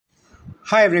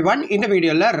Hi everyone, இந்த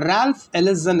வீடியோல Ralph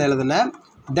Ellison எழுதின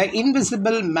The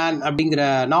Invisible Man அப்படிங்கிற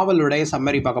நாவலுடைய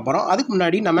சம்மரி பார்க்க போறோம். அதுக்கு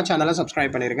முன்னாடி நம்ம சேனலை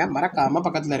சப்ஸ்கிரைப் பண்ணிருங்க. மறக்காம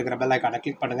பக்கத்துல இருக்கிற பெல் ஐகானை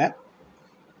கிளிக் பண்ணுங்க.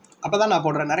 அப்பதான் நான்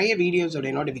போடுற நிறைய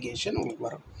வீடியோஸோட நோட்டிஃபிகேஷன் உங்களுக்கு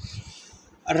வரும்.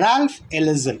 ரால்ஃப்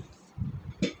எலிசன்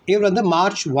இவர் வந்து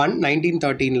மார்ச் 1,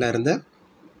 1913 இருந்து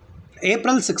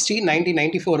April 16,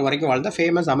 1994 வரைக்கும் வாழ்ந்த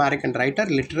famous American writer,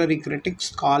 literary critic,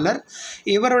 scholar.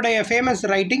 இவருடைய ஃபேமஸ்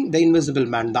ரைட்டிங் த இன்விசிபிள்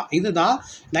மேன் தான். இதுதான்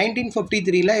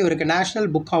 1953 இவருக்கு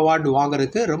நேஷனல் புக் அவார்டு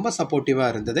வாங்குறதுக்கு ரொம்ப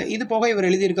சப்போர்ட்டிவாக இருந்தது. இது போக இவர்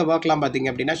எழுதியிருக்க ஒர்க்லாம்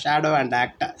பார்த்தீங்க அப்படின்னா ஷேடோ அண்ட்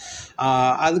ஆக்ட்,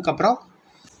 அதுக்கப்புறம்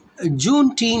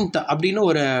ஜூன்டீன்த் அப்படின்னு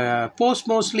ஒரு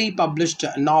மோஸ்ட்லி பப்ளிஷ்ட்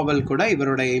நாவல் கூட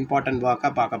இவருடைய இம்பார்ட்டன்ட்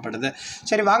ஒர்க்காக பார்க்கப்படுது.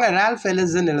 சரி வாங்க, ரால்ஃப்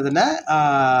எலிசன் எழுதின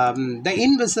த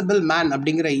இன்விசிபிள் மேன்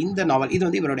அப்படிங்கிற இந்த நாவல், இது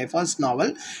வந்து இவருடைய ஃபர்ஸ்ட்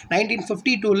நாவல்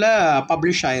 1952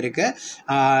 பப்ளிஷ் ஆகிருக்கு.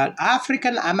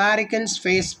 ஆஃப்ரிக்கன் அமெரிக்கன்ஸ்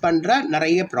ஃபேஸ் பண்ணுற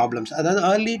நிறைய ப்ராப்ளம்ஸ், அதாவது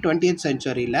ஏர்லி 20th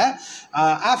சென்ச்சுரியில்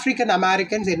ஆஃப்ரிக்கன்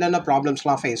அமெரிக்கன்ஸ் என்னென்ன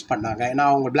ப்ராப்ளம்ஸ்லாம் ஃபேஸ் பண்ணாங்க, ஏன்னா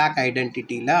அவங்க பிளாக்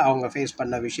ஐடென்டிட்டியில் அவங்க ஃபேஸ்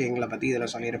பண்ண விஷயங்களை பற்றி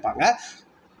இதில் சொல்லியிருப்பாங்க.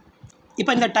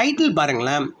 இப்போ இந்த டைட்டில்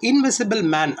பாருங்களேன், இன்விசிபிள்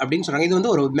மேன் அப்படின்னு சொல்கிறாங்க. இது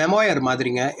வந்து ஒரு மெமோயர்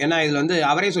மாதிரிங்க. ஏன்னா இதில் வந்து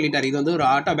அவரே சொல்லிட்டார், இது வந்து ஒரு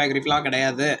ஆட்டோபயோகிராஃபிலாம்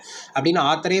கிடையாது அப்படின்னு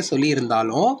ஆத்தரே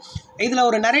சொல்லியிருந்தாலும் இதில்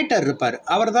ஒரு நரேட்டர் இருப்பார்.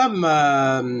 அவர் தான்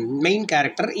மெயின்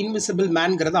கேரக்டர். இன்விசிபிள்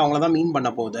மேன்ங்கிறது அவங்கள தான் மீன்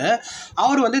பண்ண போது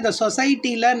அவர் வந்து இந்த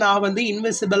சொசைட்டியில் நான் வந்து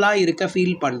இன்விசிபிளாக இருக்க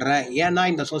ஃபீல் பண்ணுறேன். ஏன்னா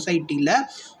இந்த சொசைட்டியில்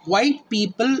ஒயிட்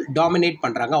பீப்புள் டாமினேட்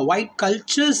பண்ணுறாங்க, ஒயிட்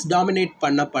கல்ச்சர்ஸ் டாமினேட்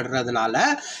பண்ணப்படுறதுனால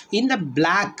இந்த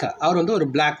பிளாக், அவர் வந்து ஒரு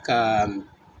பிளாக்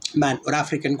மேன், ஒரு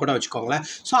ஆஃப்ரிக்கன் கூட வச்சுக்கோங்களேன்.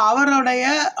 ஸோ அவருடைய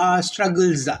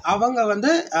ஸ்ட்ரகிள்ஸ், அவங்க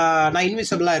வந்து நான்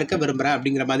இன்விசிபிளாக இருக்க விரும்புகிறேன்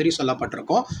அப்படிங்கிற மாதிரி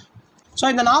சொல்லப்பட்டிருக்கோம். ஸோ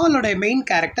இந்த நாவலோடைய மெயின்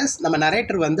கேரக்டர்ஸ், நம்ம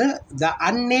நரேட்டர் வந்து த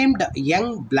அன்னேம்டு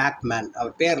யங் பிளாக் மேன்.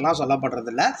 அவர் பேர்லாம்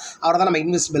சொல்லப்படுறதில்ல, அவரை தான் நம்ம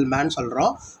இன்விசிபிள் மேன்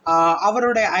சொல்கிறோம்.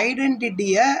 அவருடைய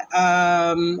ஐடென்டிட்டியை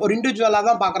ஒரு இண்டிவிஜுவலாக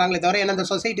தான் பார்க்குறாங்களே தவிர, ஏன்னா இந்த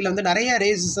சொசைட்டியில் வந்து நிறைய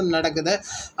ரேசிசம் நடக்குது.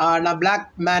 நான் பிளாக்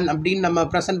மேன் அப்படின்னு நம்ம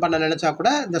ப்ரெசென்ட் பண்ண நினச்சா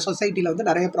கூட இந்த சொசைட்டியில் வந்து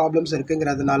நிறைய ப்ராப்ளம்ஸ்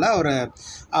இருக்குங்கிறதுனால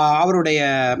அவருடைய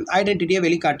ஐடென்டிட்டியை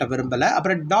வெளிக்காட்ட விரும்பலை.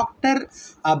 அப்புறம் டாக்டர்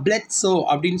பிளெட்ஸோ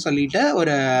அப்படின்னு சொல்லிட்டு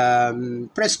ஒரு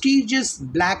ப்ரெஸ்டீஜியஸ்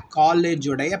பிளாக்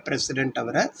காலேஜுடைய பிரசிடென்ட்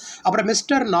அவர். அப்புறம்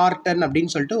மிஸ்டர் நார்டன்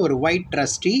அப்படின்னு சொல்லிட்டு ஒரு ஒயிட்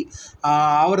ட்ரஸ்டி,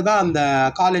 அவர் தான் அந்த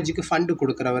காலேஜுக்கு ஃபண்டு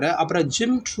கொடுக்குறவர். அப்புறம்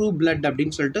ஜிம் ட்ரூ பிளட்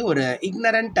அப்படின்னு சொல்லிட்டு ஒரு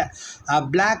இக்னரண்ட்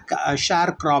பிளாக்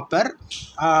ஷேர் கிராப்பர்.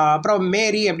 அப்புறம்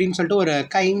மேரி அப்படின்னு சொல்லிட்டு ஒரு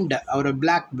கைண்ட் ஒரு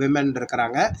பிளாக் விமன்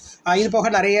இருக்கிறாங்க. இது போக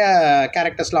நிறைய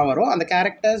கேரக்டர்ஸ்லாம் வரும். அந்த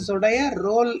கேரக்டர்ஸுடைய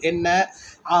ரோல் என்ன,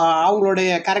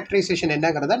 அவங்களுடைய கேரக்டரைசேஷன்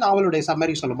என்னங்கிறத நாவலுடைய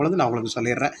சம்மரி சொல்லும் பொழுது நான் உங்களுக்கு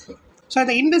சொல்லிடுறேன். ஸோ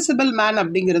இந்த இன்விசிபிள் மேன்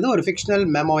அப்படிங்கிறது ஒரு ஃபிக்ஷனல்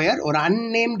மெமோயர், ஒரு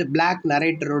அன்னேம்டு பிளாக்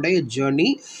நரேட்டருடைய ஜேர்னி,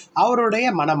 அவருடைய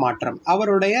மனமாற்றம்,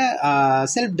 அவருடைய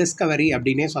செல்ஃப் டிஸ்கவரி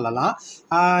அப்படின்னே சொல்லலாம்.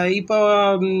 இப்போ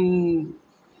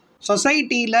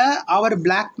சொசைட்டியில் அவர்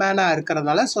பிளாக் மேனாக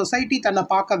இருக்கிறதுனால சொசைட்டி தன்னை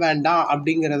பார்க்க வேண்டாம்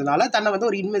அப்படிங்கிறதுனால தன்னை வந்து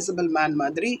ஒரு இன்விசிபிள் மேன்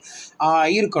மாதிரி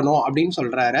இருக்கணும் அப்படின்னு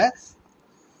சொல்கிறாரு.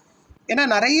 ஏன்னா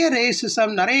நிறைய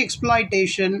ரேசிசம், நிறைய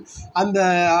எக்ஸ்ப்ளாய்டேஷன், அந்த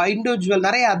இண்டிவிஜுவல்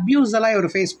நிறைய அப்யூஸ் எல்லாம் இவர்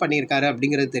ஃபேஸ் பண்ணியிருக்காரு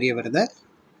அப்படிங்கிறது தெரிய வருது.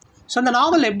 ஸோ அந்த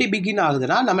நாவல் எப்படி பிகின்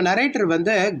ஆகுதுன்னா, நம்ம நரேட்டர்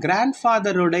வந்து கிராண்ட்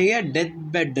ஃபாதருடைய டெத்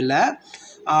பெட்டில்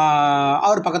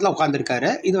அவர் பக்கத்தில்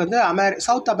உட்காந்துருக்காரு. இது வந்து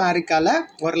சவுத் அமெரிக்காவில்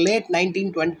ஒரு லேட்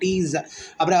 1920s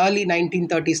அப்புறம் ஏர்லி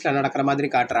 1930s நடக்கிற மாதிரி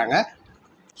காட்டுறாங்க.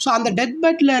 ஸோ அந்த டெத்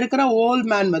பெட்டில் இருக்கிற ஓல்ட்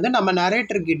மேன் வந்து நம்ம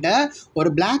நரேட்டர்கிட்ட ஒரு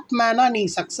பிளாக் மேனாக நீ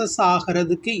சக்ஸஸ்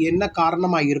ஆகிறதுக்கு என்ன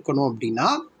காரணமாக இருக்கணும் அப்படின்னா,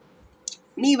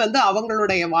 நீ வந்து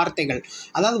அவங்களுடைய வார்த்தைகள்,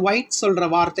 அதாவது ஒயிட் சொல்கிற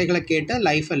வார்த்தைகளை கேட்டு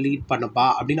லைஃப்பை லீட் பண்ணுப்பா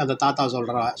அப்படின்னு அந்த தாத்தா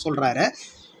சொல்கிறாரு.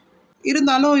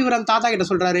 இருந்தாலும் இவர் அந்த தாத்தா கிட்ட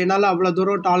சொல்கிறாரு, என்னால் அவ்வளோ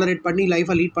தூரம் டாலரேட் பண்ணி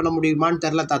லைஃப்பை லீட் பண்ண முடியுமான்னு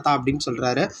தெரில தாத்தா அப்படின்னு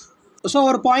சொல்கிறாரு. ஸோ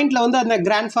ஒரு பாயிண்டில் வந்து அந்த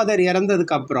கிராண்ட் ஃபாதர்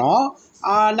இறந்ததுக்கப்புறம்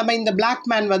நம்ம இந்த பிளாக்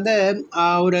மேன் வந்து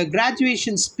ஒரு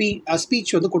கிராஜுவேஷன்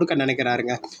ஸ்பீச் வந்து கொடுக்க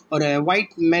நினைக்கிறாருங்க. ஒரு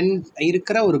ஒயிட் மென்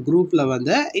இருக்கிற ஒரு குரூப்பில்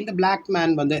வந்து இந்த பிளாக்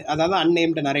மேன் வந்து, அதாவது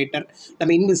அன்னேம்டு நரேட்டர்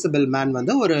நம்ம இன்விசிபிள் மேன்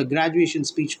வந்து ஒரு கிராஜுவேஷன்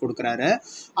ஸ்பீச் கொடுக்குறாரு.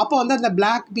 அப்போ வந்து அந்த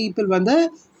பிளாக் பீப்புள் வந்து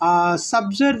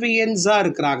சப்சர்வியன்ஸாக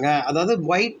இருக்கிறாங்க, அதாவது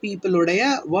ஒயிட் பீப்புளுடைய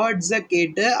வேர்ட்ஸை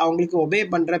கேட்டு அவங்களுக்கு ஒபே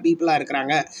பண்ணுற பீப்புளாக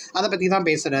இருக்கிறாங்க, அதை பற்றி தான்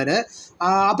பேசுகிறாரு.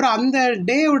 அப்புறம் அந்த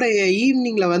டேவுடைய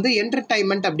ஈவினிங்கில் வந்து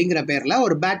என்டர்டைன்மெண்ட் அப்படிங்கிற பேரில்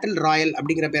ஒரு பேட்டில் ராயல்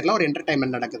அப்படிங்கிற பேரில் ஒரு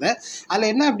என்டர்டைன்மெண்ட் நடக்குது.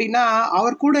 அதில் என்ன அப்படின்னா,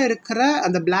 அவர் கூட இருக்கிற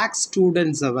அந்த பிளாக்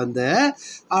ஸ்டூடெண்ட்ஸை வந்து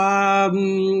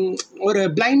ஒரு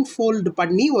பிளைண்ட் ஃபோல்டு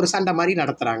பண்ணி ஒரு சண்டை மாதிரி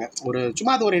நடத்துகிறாங்க.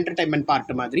 சும்மா அது ஒரு என்டர்டைன்மெண்ட்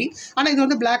பார்ட் மாதிரி. ஆனால் இது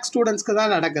வந்து பிளாக் ஸ்டூடெண்ட்ஸ்க்கு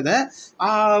தான் நடக்குது.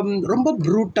 ரொம்ப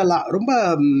ப்ரூட்டலாக, ரொம்ப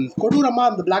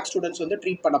கொடூரமாக அந்த பிளாக் ஸ்டூடெண்ட்ஸ் வந்து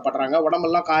ட்ரீட் பண்ணப்படுறாங்க.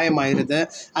 உடம்பெல்லாம் காயமாயிருது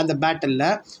அந்த பேட்டிலில்.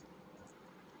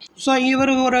 ஸோ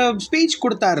இவர் ஒரு ஸ்பீச்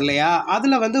கொடுத்தார் இல்லையா,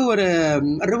 அதில் வந்து ஒரு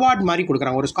ரிவார்ட் மாதிரி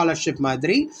கொடுக்குறாங்க, ஒரு ஸ்காலர்ஷிப்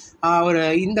மாதிரி.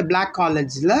 இந்த பிளாக்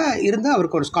காலேஜில் இருந்து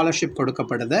அவருக்கு ஒரு ஸ்காலர்ஷிப்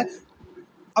கொடுக்கப்படுது.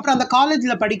 அப்புறம் அந்த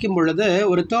காலேஜில் படிக்கும் பொழுது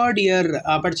ஒரு தேர்ட் இயர்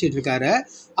படிச்சுட்டு இருக்காரு.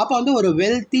 அப்போ வந்து ஒரு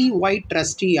வெல்த்தி ஒயிட்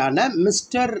ட்ரஸ்டியான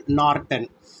மிஸ்டர் நார்டன்,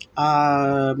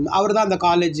 அவர் தான் அந்த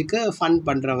காலேஜுக்கு ஃபண்ட்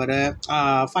பண்ணுறவர்,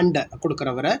 ஃபண்டை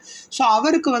கொடுக்குறவர். ஸோ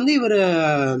அவருக்கு வந்து இவர்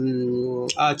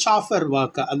சாஃபர்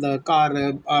ஒர்க், அந்த காரு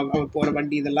போகிற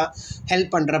வண்டி இதெல்லாம்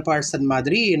ஹெல்ப் பண்ணுற பர்சன்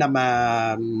மாதிரி நம்ம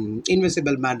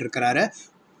இன்விசிபிள் மேன் இருக்கிறாரு.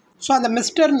 ஸோ அந்த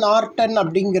மிஸ்டர் நார்டன்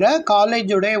அப்படிங்கிற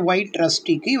காலேஜோடைய ஒயிட்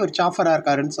ட்ரஸ்டிக்கு இவர் சாஃபராக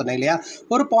இருக்காருன்னு சொன்னேன் இல்லையா.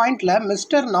 ஒரு பாயிண்டில்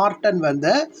மிஸ்டர் நார்டன்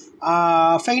வந்து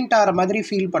ஃபெயிண்ட் ஆகிற மாதிரி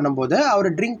ஃபீல் பண்ணும்போது அவர்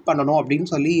ட்ரிங்க் பண்ணணும் அப்படின்னு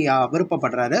சொல்லி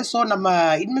விருப்பப்படுறாரு. ஸோ நம்ம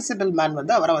இன்விசிபிள் மேன்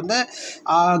வந்து அவரை வந்து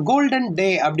கோல்டன் டே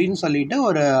அப்படின்னு சொல்லிட்டு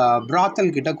ஒரு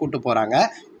பிராத்தல் கிட்ட கூப்பிட்டு போகிறாங்க.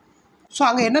 ஸோ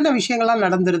அங்கே என்னென்ன விஷயங்கள்லாம்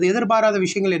நடந்துருது, எதிர்பாராத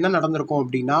விஷயங்கள் என்ன நடந்திருக்கும்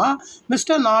அப்படின்னா,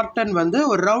 மிஸ்டர் நார்டன் வந்து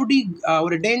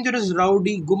ஒரு டேஞ்சரஸ்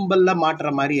ரவுடி கும்பலில்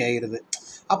மாட்டுற மாதிரி ஆயிடுது.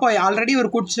 அப்போ ஆல்ரெடி ஒரு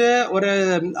குடிச்சு ஒரு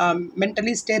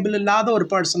மென்டலி ஸ்டேபிள் இல்லாத ஒரு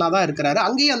பர்சனாக தான் இருக்கிறாரு.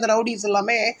 அங்கேயும் அந்த ரவுடிஸ்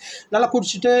எல்லாமே நல்லா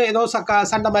குடிச்சிட்டு ஏதோ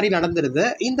சண்டை மாதிரி நடந்துருது.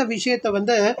 இந்த விஷயத்தை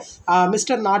வந்து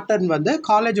மிஸ்டர் நார்டன் வந்து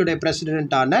காலேஜோடைய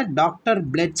பிரசிடெண்ட்டான டாக்டர்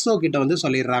பிளெட்ஸோ கிட்ட வந்து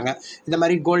சொல்லிடுறாங்க. இந்த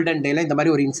மாதிரி கோல்டன் டேல இந்த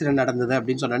மாதிரி ஒரு இன்சிடென்ட் நடந்தது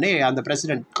அப்படின்னு சொன்னோடனே அந்த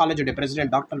காலேஜோடைய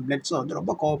பிரசிடென்ட் டாக்டர் பிளெட்ஸோ வந்து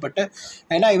ரொம்ப கோவப்பட்டு,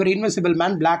 ஏன்னா இவர் இன்விசிபிள்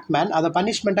மேன், பிளாக் மேன், அதை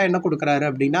பனிஷ்மெண்ட்டாக என்ன கொடுக்குறாரு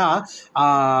அப்படின்னா,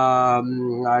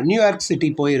 நியூயார்க்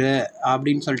சிட்டி போயிரு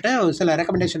அப்படின்னு சொல்லிட்டு சில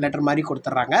ரெக்கமெண்டேஷன் லெட்டர் மாதிரி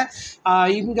கொடுத்துட்றாங்க.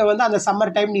 இங்கே வந்து அந்த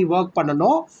சம்மர் டைம் நீ ஒர்க்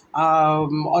பண்ணணும்,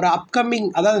 ஒரு அப்கமிங்,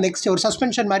 அதாவது நெக்ஸ்ட் ஒரு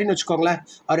சஸ்பென்ஷன் மாதிரின்னு வச்சுக்கோங்களேன்,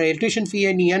 ஒரு டியூஷன்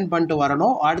ஃபீயை நீ ஏர்ன் பண்ணிட்டு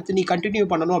வரணும், அடுத்து நீ கண்டினியூ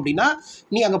பண்ணணும் அப்படின்னா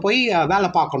நீ அங்கே போய்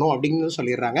வேலை பார்க்கணும் அப்படின்னு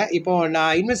சொல்லிடுறாங்க. இப்போது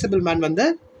நான் இன்விசிபிள் மேன் வந்து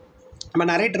நம்ம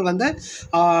நரேட்டர் வந்து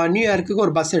நியூயார்க்குக்கு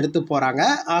ஒரு பஸ் எடுத்து போகிறாங்க.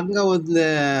 அங்கே வந்து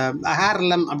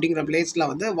ஹேர்லம் அப்படிங்கிற பிளேஸில்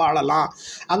வந்து வாழலாம்,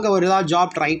 அங்கே ஒரு ஏதாவது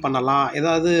ஜாப் ட்ரை பண்ணலாம்,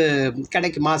 ஏதாவது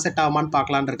கிடைக்குமா செட் ஆகுமான்னு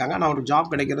பார்க்கலான்னு இருக்காங்க. ஆனால் ஒரு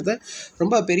ஜாப் கிடைக்கிறது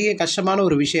ரொம்ப பெரிய கஷ்டமான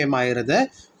ஒரு விஷயமாயிருது.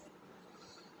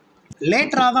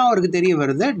 லேட்டராக தான் அவருக்கு தெரிய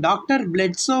வருது, டாக்டர்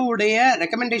பிளெட்ஸோவுடைய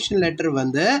ரெக்கமெண்டேஷன் லெட்டர்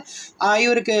வந்து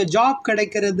இவருக்கு ஜாப்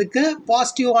கிடைக்கிறதுக்கு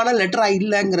பாசிட்டிவான லெட்டராக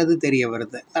இல்லைங்கிறது தெரிய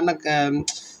வருது. தனக்கு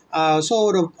ஸோ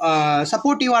ஒரு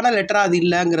சப்போர்ட்டிவான லெட்டராக அது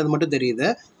இல்லைங்கிறது மட்டும் தெரியுது.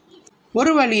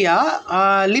 ஒரு வழியாக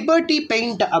லிபர்ட்டி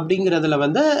பெயிண்ட் அப்படிங்கிறதுல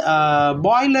வந்து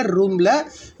பாய்லர் ரூமில்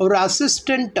ஒரு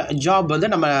அசிஸ்டண்ட் ஜாப்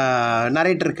வந்து நம்ம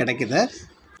நரேட்டருக்கு கிடைக்குது.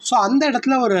 ஸோ அந்த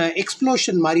இடத்துல ஒரு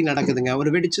எக்ஸ்ப்ளோஷன் மாதிரி நடக்குதுங்க, ஒரு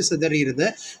வெடிச்சு சிதறிடுது.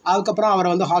 அதுக்கப்புறம் அவரை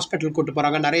வந்து ஹாஸ்பிட்டல் கூப்பிட்டு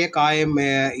போகிறாங்க, நிறைய காயம்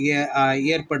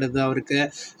ஏற்படுது அவருக்கு.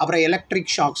 அப்புறம்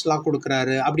எலக்ட்ரிக் ஷாக்ஸ்லாம்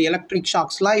கொடுக்குறாரு. அப்படி எலக்ட்ரிக்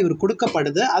ஷாக்ஸ்லாம் இவர்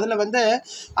கொடுக்கப்படுது. அதில் வந்து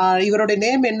இவருடைய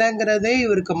நேம் என்னங்கிறதே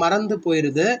இவருக்கு மறந்து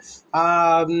போயிடுது.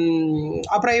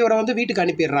 அப்புறம் இவரை வந்து வீட்டுக்கு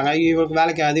அனுப்பிடுறாங்க. இவருக்கு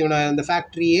வேலைக்கு அது இவனை அந்த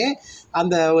ஃபேக்ட்ரியே,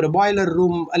 அந்த ஒரு பாய்லர்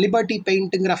ரூம் லிபர்ட்டி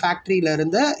பெயிண்ட்டுங்கிற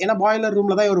ஃபேக்ட்ரியிலேருந்து, ஏன்னா பாய்லர்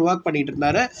ரூமில் தான் இவர் ஒர்க் பண்ணிகிட்டு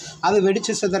இருந்தார், அது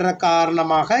வெடிச்சு சிதற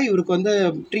காரணமாக இவருக்கு வந்து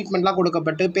ட்ரீட்மெண்ட்லாம்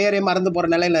கொடுக்கப்பட்டு பேரே மறந்து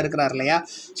போகிற நிலையில் இருக்கிறார் இல்லையா.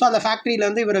 ஸோ அந்த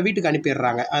ஃபேக்ட்ரியிலேருந்து இவரை வீட்டுக்கு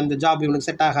அனுப்பிடுறாங்க. அந்த ஜாப் இவனுக்கு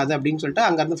செட் ஆகாது அப்படின்னு சொல்லிட்டு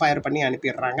அங்கேருந்து ஃபயர் பண்ணி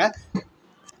அனுப்பிடுறாங்க.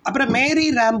 அப்புறம் மேரி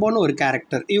ரேம்போன்னு ஒரு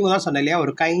கேரக்டர், இவங்க தான் சொன்னேன் இல்லையா,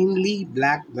 ஒரு கைண்ட்லி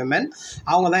பிளாக் விமன்,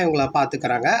 அவங்க தான் இவங்கள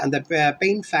பார்த்துக்கிறாங்க. அந்த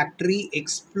பெயிண்ட் ஃபேக்ட்ரி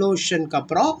எக்ஸ்ப்ளோஷனுக்கு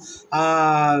அப்புறம்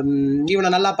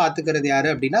இவனை நல்லா பார்த்துக்கிறது யார்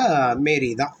அப்படின்னா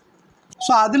மேரி தான்.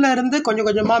 ஸோ அதிலிருந்து கொஞ்சம்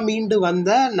கொஞ்சமாக மீண்டு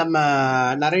வந்த நம்ம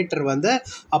நரேட்டர் வந்து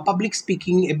பப்ளிக்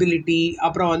ஸ்பீக்கிங் எபிலிட்டி,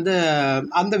 அப்புறம் வந்து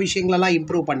அந்த விஷயங்களெல்லாம்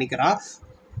இம்ப்ரூவ் பண்ணிக்கிறான்.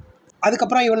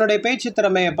 அதுக்கப்புறம் இவனுடைய பேச்சு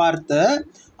திறமையை பார்த்து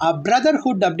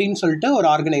பிரதர்ஹுட் அப்படின்னு சொல்லிட்டு ஒரு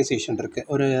ஆர்கனைசேஷன் இருக்குது.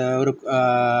 ஒரு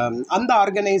அந்த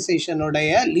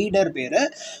ஆர்கனைசேஷனுடைய லீடர் பேர்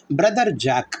பிரதர்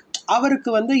ஜாக். அவருக்கு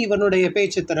வந்து இவனுடைய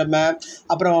பேச்சு திறமை,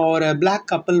 அப்புறம் ஒரு பிளாக்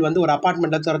கப்பிள் வந்து ஒரு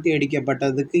அப்பார்ட்மெண்ட்டை துரத்தி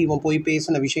அடிக்கப்பட்டதுக்கு இவன் போய்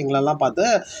பேசின விஷயங்களெல்லாம் பார்த்து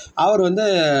அவர் வந்து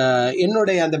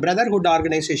என்னுடைய அந்த பிரதர்ஹுட்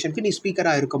ஆர்கனைசேஷனுக்கு நீ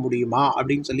ஸ்பீக்கராக இருக்க முடியுமா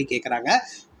அப்படின்னு சொல்லி கேட்குறாங்க.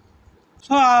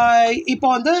 ஸோ இப்போ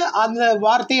வந்து அந்த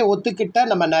வார்த்தையை ஒத்துக்கிட்ட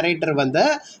நம்ம நரேட்டர் வந்து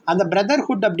அந்த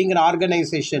பிரதர்ஹுட் அப்படிங்கிற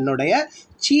ஆர்கனைசேஷனுடைய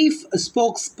சீஃப்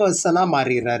ஸ்போக்ஸ் பர்சனாக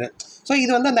மாறிடுறாரு. ஸோ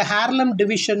இது வந்து அந்த ஹேர்லம்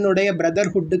டிவிஷனுடைய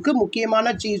பிரதர்ஹுட்டுக்கு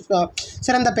முக்கியமான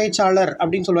சிறந்த பேச்சாளர்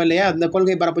அப்படின்னு சொல்லுவோம் இல்லையா, அந்த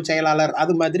கொள்கை பரப்பு செயலாளர்,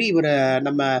 அது மாதிரி இவர்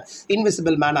நம்ம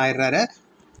இன்விசிபிள் மேன் ஆயிடுறாரு.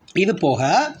 இது போக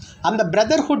அந்த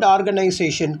பிரதர்ஹுட்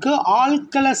ஆர்கனைசேஷனுக்கு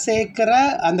ஆட்களை சேர்க்குற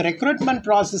அந்த ரெக்ரூட்மெண்ட்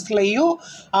ப்ராசஸ்லேயும்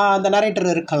அந்த நரேட்டர்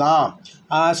இருக்கலாம்.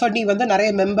 ஸோ நீ வந்து நிறைய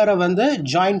மெம்பரை வந்து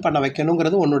ஜாயின் பண்ண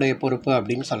வைக்கணுங்கிறது உன்னுடைய பொறுப்பு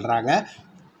அப்படின்னு சொல்கிறாங்க.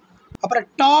 அப்புறம்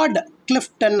டாட்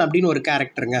கிளிஃப்டன் அப்படின்னு ஒரு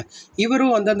கேரக்டருங்க,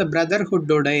 இவரும் வந்து அந்த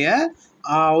பிரதர்ஹுட்டோடைய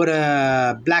ஒரு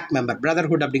பிளாக் மெம்பர்,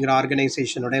 பிரதர்ஹுட் அப்படிங்கிற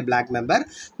ஆர்கனைசேஷனுடைய பிளாக் மெம்பர்.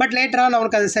 பட் லேட்டரான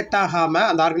அவனுக்கு அது செட் ஆகாமல்,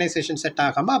 அந்த ஆர்கனைசேஷன் செட்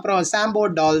ஆகாமல் அப்புறம் சாம்போ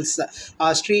டால்ஸ்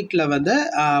ஸ்ட்ரீட்டில் வந்து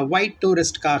ஒயிட்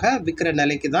டூரிஸ்ட்காக விற்கிற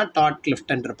நிலைக்கு தான் டாட்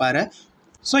கிளிஃப்டன் இருப்பார்.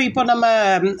 ஸோ இப்போ நம்ம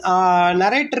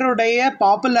நரேட்டருடைய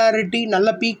பாப்புலாரிட்டி நல்ல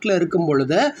பீக்கில் இருக்கும்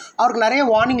பொழுது அவருக்கு நிறைய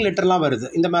வார்னிங் லெட்டர்லாம் வருது,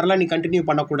 இந்த மாதிரிலாம் நீ கண்டினியூ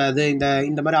பண்ணக்கூடாது,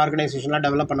 இந்த மாதிரி ஆர்கனைசேஷன்லாம்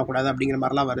டெவலப் பண்ணக்கூடாது அப்படிங்கிற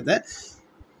மாதிரிலாம் வருது.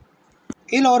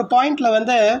 இதில் ஒரு பாயிண்டில்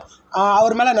வந்து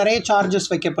அவர் மேலே நிறைய சார்ஜஸ்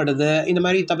வைக்கப்படுது. இந்த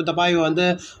மாதிரி தப்பு தப்பாக இவன் வந்து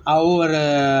ஒவ்வொரு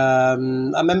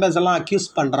மெம்பர்ஸ் எல்லாம் அக்யூஸ்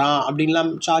பண்ணுறான்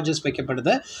அப்படின்லாம் சார்ஜஸ்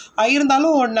வைக்கப்படுது.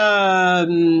 இருந்தாலும்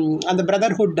அந்த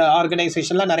பிரதர்ஹுட்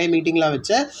ஆர்கனைசேஷனில் நிறைய மீட்டிங்லாம்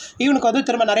வச்சு இவனுக்கு வந்து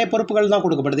திரும்ப நிறைய பொறுப்புகள் தான்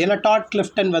கொடுக்கப்படுது. ஏன்னா டாட்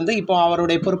கிளிஃப்டன் வந்து இப்போ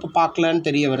அவருடைய பொறுப்பு பார்க்கலன்னு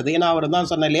தெரிய வருது. ஏன்னா அவர் தான்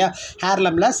சொன்னேன் இல்லையா,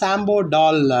 ஹேர்லமில் சாம்போ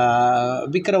டால்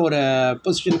விற்கிற ஒரு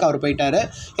பொசிஷனுக்கு அவர் போயிட்டார்.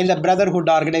 இந்த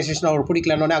பிரதர்ஹுட் ஆர்கனைசேஷன் அவர்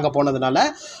பிடிக்கலன்னொன்னே அங்கே போனதுனால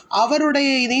அவருடைய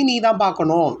இதையும் நீ தான்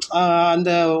பார்க்கணும்,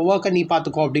 அந்த ஒர்க்கை நீ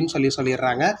பார்த்துக்கோ அப்படின்னு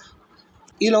சொல்லிடுறாங்க.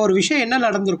 இதில் ஒரு விஷயம் என்ன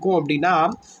நடந்திருக்கும் அப்படின்னா,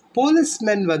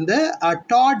 போலீஸ்மென் வந்து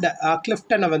டாட்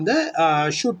கிளிஃப்டனை வந்து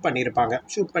ஷூட்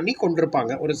பண்ணி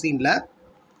கொண்டிருப்பாங்க ஒரு சீனில்.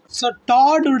 ஸோ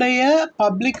டாடுடைய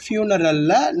பப்ளிக்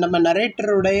ஃபியூனரலில் நம்ம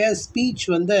நரேட்டருடைய ஸ்பீச்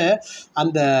வந்து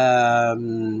அந்த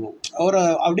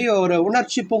அப்படியே ஒரு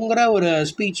உணர்ச்சி பொங்குற ஒரு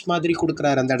ஸ்பீச் மாதிரி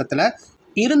கொடுக்குறாரு அந்த இடத்துல.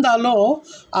 இருந்தாலும்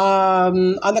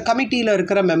அந்த கமிட்டியில்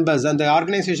இருக்கிற மெம்பர்ஸ், அந்த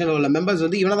ஆர்கனைசேஷனில் உள்ள மெம்பர்ஸ்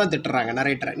வந்து இவனை தான் திட்டுறாங்க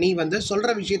நரேட்டரை. நீ வந்து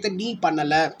சொல்கிற விஷயத்த நீ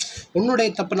பண்ணலை, உன்னுடைய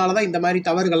தப்புனால தான் இந்த மாதிரி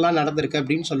தவறுகள்லாம் நடந்திருக்கு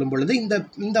அப்படின்னு சொல்லும் பொழுது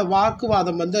இந்த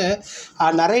வாக்குவாதம் வந்து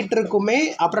நரேட்டருக்குமே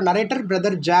அப்புறம் நரேட்டர்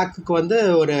பிரதர் ஜாக்குக்கு வந்து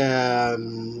ஒரு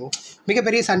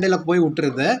மிகப்பெரிய சண்டையில் போய்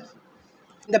விட்டுருது.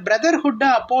 இந்த பிரதர்ஹுட்டை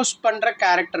அப்போஸ் பண்ணுற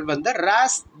கேரக்டர் வந்து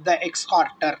ராஸ் த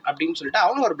எக்ஸ்கார்ட்டர் அப்படின்னு சொல்லிட்டு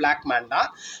அவனும் ஒரு பிளாக் மேன் தான்.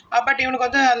 பட் இவனுக்கு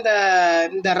வந்து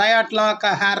இந்த ரயாட்லாம்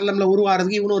ஹேர்லமில்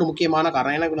உருவாகிறதுக்கு இவனும் ஒரு முக்கியமான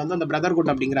காரணம். எனக்கு வந்து அந்த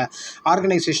பிரதர்ஹுட் அப்படிங்கிற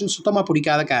ஆர்கனைசேஷன் சுத்தமாக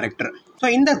பிடிக்காத கேரக்டர். ஸோ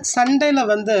இந்த சண்டையில்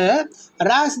வந்து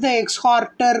ராஸ் த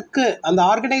எக்ஸ்கார்ட்டருக்கு அந்த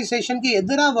ஆர்கனைசேஷனுக்கு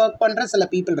எதிராக ஒர்க் பண்ணுற சில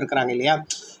பீப்புள் இருக்கிறாங்க இல்லையா,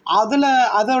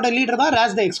 அதோட லீடர் தான்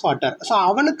ராஸ் த எக்ஸ்கார்ட்டர். ஸோ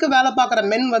அவனுக்கு வேலை பார்க்குற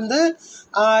மென் வந்து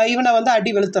இவனை வந்து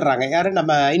அடி வெளுத்துடுறாங்க, யார்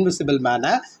நம்ம இன்விசிபிள்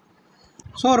மேனை.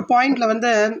 ஸோ ஒரு பாயிண்டில்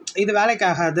வந்து இது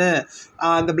வேலைக்காகாது,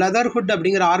 அந்த பிரதர்ஹுட்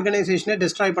அப்படிங்கிற ஆர்கனைசேஷனை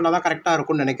டிஸ்ட்ராய் பண்ணால் தான் கரெக்டாக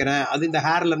இருக்கும்னு நினைக்கிறேன், அது இந்த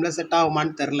ஹேர்லமில் செட்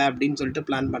ஆகுமான்னு தெரில அப்படின்னு சொல்லிட்டு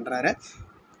பிளான் பண்ணுறாரு.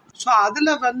 ஸோ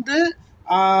அதில் வந்து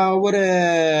ஒரு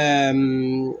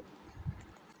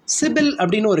சிபில்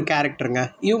அப்படின்னு ஒரு கேரக்டருங்க.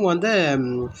 இவங்க வந்து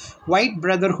ஒயிட்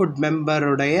பிரதர்ஹுட்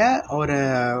மெம்பருடைய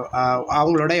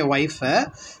அவங்களுடைய ஒய்ஃபு.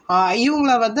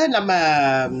 இவங்கள வந்து நம்ம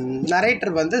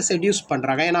நரேட்டர் வந்து செட்யூஸ்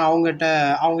பண்ணுறாங்க. ஏன்னா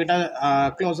அவங்ககிட்ட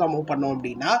க்ளோஸாக மூவ் பண்ணோம்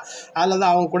அப்படின்னா, அல்லது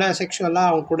அவங்க கூட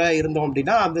செக்ஷுவலாக அவங்க கூட இருந்தோம்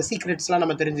அப்படின்னா அந்த சீக்ரெட்ஸ்லாம்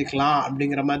நம்ம தெரிஞ்சுக்கலாம்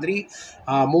அப்படிங்கிற மாதிரி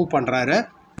மூவ் பண்ணுறாரு.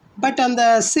 பட் அந்த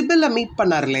சிபிலை மீட்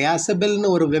பண்ணார் இல்லையா,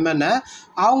 சிபில்னு ஒரு விமனை,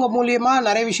 அவங்க மூலியமாக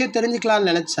நிறைய விஷயம் தெரிஞ்சுக்கலான்னு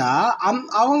நினச்சா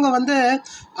அவங்க வந்து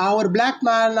ஒரு பிளாக்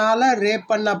மேனால் ரேப்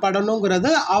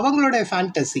பண்ணப்படணுங்கிறது அவங்களுடைய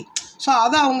ஃபேண்டசி. ஸோ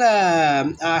அதை அவங்க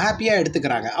ஹாப்பியாக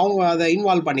எடுத்துக்கிறாங்க, அவங்க அதை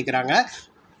இன்வால்வ் பண்ணிக்கிறாங்க.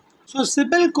 ஸோ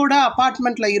சிபில் கூட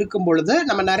அப்பார்ட்மெண்ட்டில் இருக்கும் பொழுது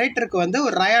நம்ம நரேட்டருக்கு வந்து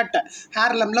ஒரு ரயாட்,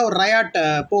 ஹேர்லமில் ஒரு ரயாட்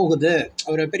போகுது,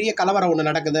 ஒரு பெரிய கலவரம் ஒன்று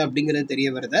நடக்குது அப்படிங்கிறது தெரிய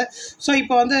வருது. ஸோ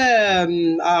இப்போ வந்து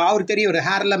அவருக்கு தெரிய வருது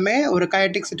ஹேர்லமே ஒரு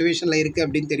கயட்டிக் சுச்சுவேஷனில் இருக்குது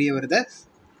அப்படின்னு தெரிய வருது.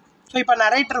 ஸோ இப்போ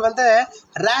நரேட்டர் வந்து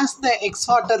ராஸ் த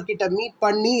எக்ஸ்கார்ட்டர் கிட்ட மீட்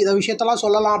பண்ணி இதை விஷயத்தெல்லாம்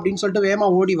சொல்லலாம் அப்படின்னு சொல்லிட்டு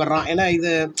வேகமாக ஓடி வர்றான். ஏன்னா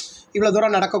இது இவ்வளோ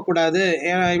தூரம் நடக்கக்கூடாது,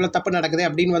 இவ்வளோ தப்பு நடக்குது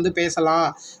அப்படின்னு வந்து பேசலாம்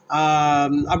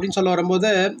அப்படின்னு சொல்ல வரும்போது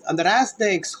அந்த ராஸ் த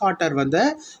எக்ஸ்கார்ட்டர் வந்து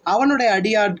அவனுடைய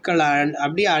அடியாட்களை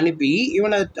அப்படியே அனுப்பி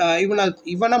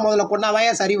இவனை முதல்ல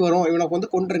கொண்டாதான் சரி வரும், இவனுக்கு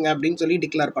வந்து கொன்றுங்க அப்படின்னு சொல்லி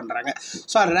டிக்ளேர் பண்ணுறாங்க.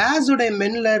 ஸோ ராஸுடைய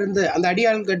மென்ல இருந்து அந்த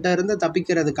அடியாள்கிட்ட இருந்து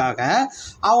தப்பிக்கிறதுக்காக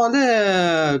அவன் வந்து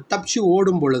தப்பிச்சு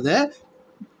ஓடும் பொழுது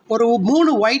ஒரு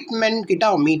 3 ஒயிட் மென் கிட்ட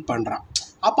அவன் மீட் பண்ணுறான்.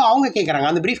 அப்போ அவங்க கேட்குறாங்க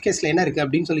அந்த ப்ரீஃப் கேஸில் என்ன இருக்குது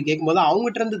அப்படின்னு சொல்லி கேட்கும்போது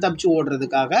அவங்ககிட்டருந்து தப்பிச்சு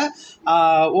ஓடுறதுக்காக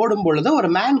ஓடும் பொழுது ஒரு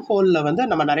மேன் ஹோலில் வந்து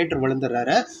நம்ம நரேட்டர்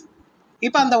விழுந்துடுறாரு.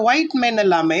 இப்போ அந்த ஒயிட் மென்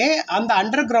எல்லாமே அந்த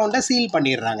அண்டர் கிரவுண்டை சீல்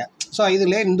பண்ணிடுறாங்க. ஸோ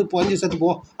இதில் இருந்து போஞ்சு செத்து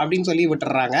போ அப்படின்னு சொல்லி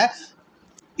விட்டுறாங்க.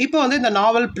 இப்போ வந்து இந்த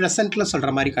நாவல் ப்ரெசென்ட்டில்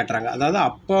சொல்கிற மாதிரி காட்டுறாங்க. அதாவது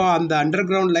அப்போ அந்த அண்டர்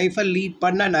கிரவுண்ட் லைஃப்பை லீட்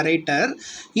பண்ண நரேட்டர்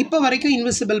இப்போ வரைக்கும்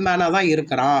இன்விசிபிள் மேனாக தான்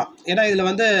இருக்கிறான். ஏன்னா இதில்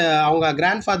வந்து அவங்க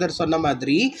கிராண்ட் ஃபாதர் சொன்ன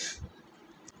மாதிரி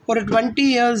ஒரு 20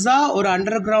 இயர்ஸாக ஒரு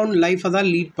அண்டர் கிரவுண்ட் லைஃப்பை தான்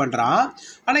லீட் பண்ணுறான்.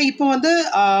 ஆனால் இப்போ வந்து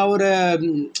ஒரு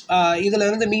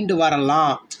இதிலேருந்து மீண்டு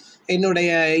வரலாம்,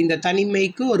 என்னுடைய இந்த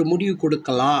தனிமைக்கு ஒரு முடிவு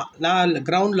கொடுக்கலாம், நான்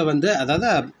கிரவுண்டில் வந்து அதாவது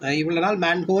இவ்வளோ நாள்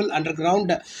மேன் ஹோல் அண்டர்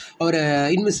கிரவுண்ட் ஒரு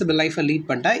இன்விசிபிள் லைஃப்பை லீட்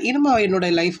பண்ணிட்டேன், இனிமேல்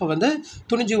என்னுடைய லைஃப்பை வந்து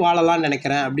துணிஞ்சு வாழலாம்னு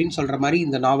நினைக்கிறேன் அப்படின்னு சொல்கிற மாதிரி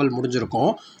இந்த நாவல்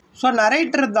முடிஞ்சிருக்கும். ஸோ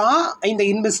நரேட்டர் தான் இந்த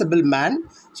இன்விசிபிள் மேன்.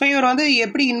 ஸோ இவர் வந்து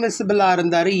எப்படி இன்விசிபிளாக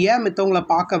இருந்தார், ஏன் மித்தவங்களை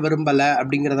பார்க்க விரும்பலை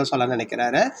அப்படிங்கிறத சொல்ல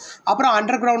நினைக்கிறாரு. அப்புறம்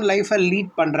அண்டர் கிரவுண்ட் லைஃப்பை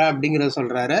லீட் பண்ணுறேன் அப்படிங்கிறத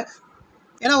சொல்கிறாரு.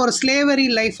 ஏன்னா ஒரு ஸ்லேவரி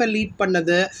லைஃப்பை லீட்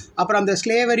பண்ணது, அப்புறம் அந்த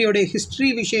ஸ்லேவரியோடைய ஹிஸ்ட்ரி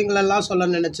விஷயங்களெல்லாம் சொல்ல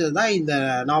நினச்சது தான் இந்த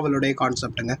நாவலுடைய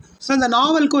கான்செப்டுங்க. ஸோ இந்த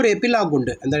நாவலுக்கு ஒரு எபிலாக்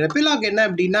உண்டு. அந்த எபிலாக் என்ன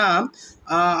அப்படின்னா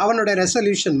அவனோட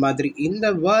ரெசல்யூஷன் மாதிரி, இந்த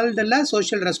வேர்ல்டில்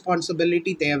சோஷியல்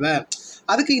ரெஸ்பான்சிபிலிட்டி தேவை,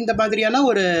 அதுக்கு இந்த மாதிரியான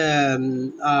ஒரு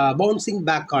பவுன்சிங்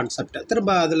பேக் கான்செப்ட்,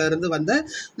 திரும்ப அதிலிருந்து வந்து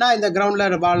நான் இந்த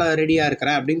கிரவுண்டில் வாழ ரெடியாக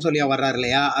இருக்கிறேன் அப்படின்னு சொல்லி வர்றாரு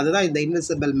இல்லையா, அதுதான் இந்த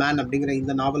இன்விசிபிள் மேன் அப்படிங்கிற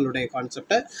இந்த நாவலுடைய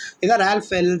கான்செப்ட். இதான்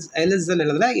ரால்ஃப் எலிசன்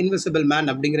எழுதின இன்விசிபிள்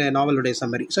மேன் அப்படிங்கிற நாவலுடைய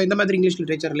சம்மரி. ஸோ இந்த மாதிரி இங்கிலீஷ்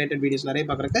லிட்ரேச்சர் ரிலேட்டட் வீடியோஸ் நிறைய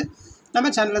பார்க்குறதுக்கு நம்ம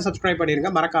சேனலை சப்ஸ்கிரைப் பண்ணிடுங்க.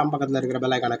 மறக்காம பக்கத்தில் இருக்கிற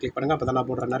பெல் ஐக்கானை கிளிக் பண்ணுங்கள். அப்போ தான் நான்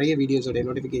போடுற நிறைய வீடியோஸோடைய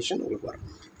நோட்டிஃபிகேஷன் உங்களுக்கு வரும்.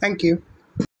 தேங்க்யூ.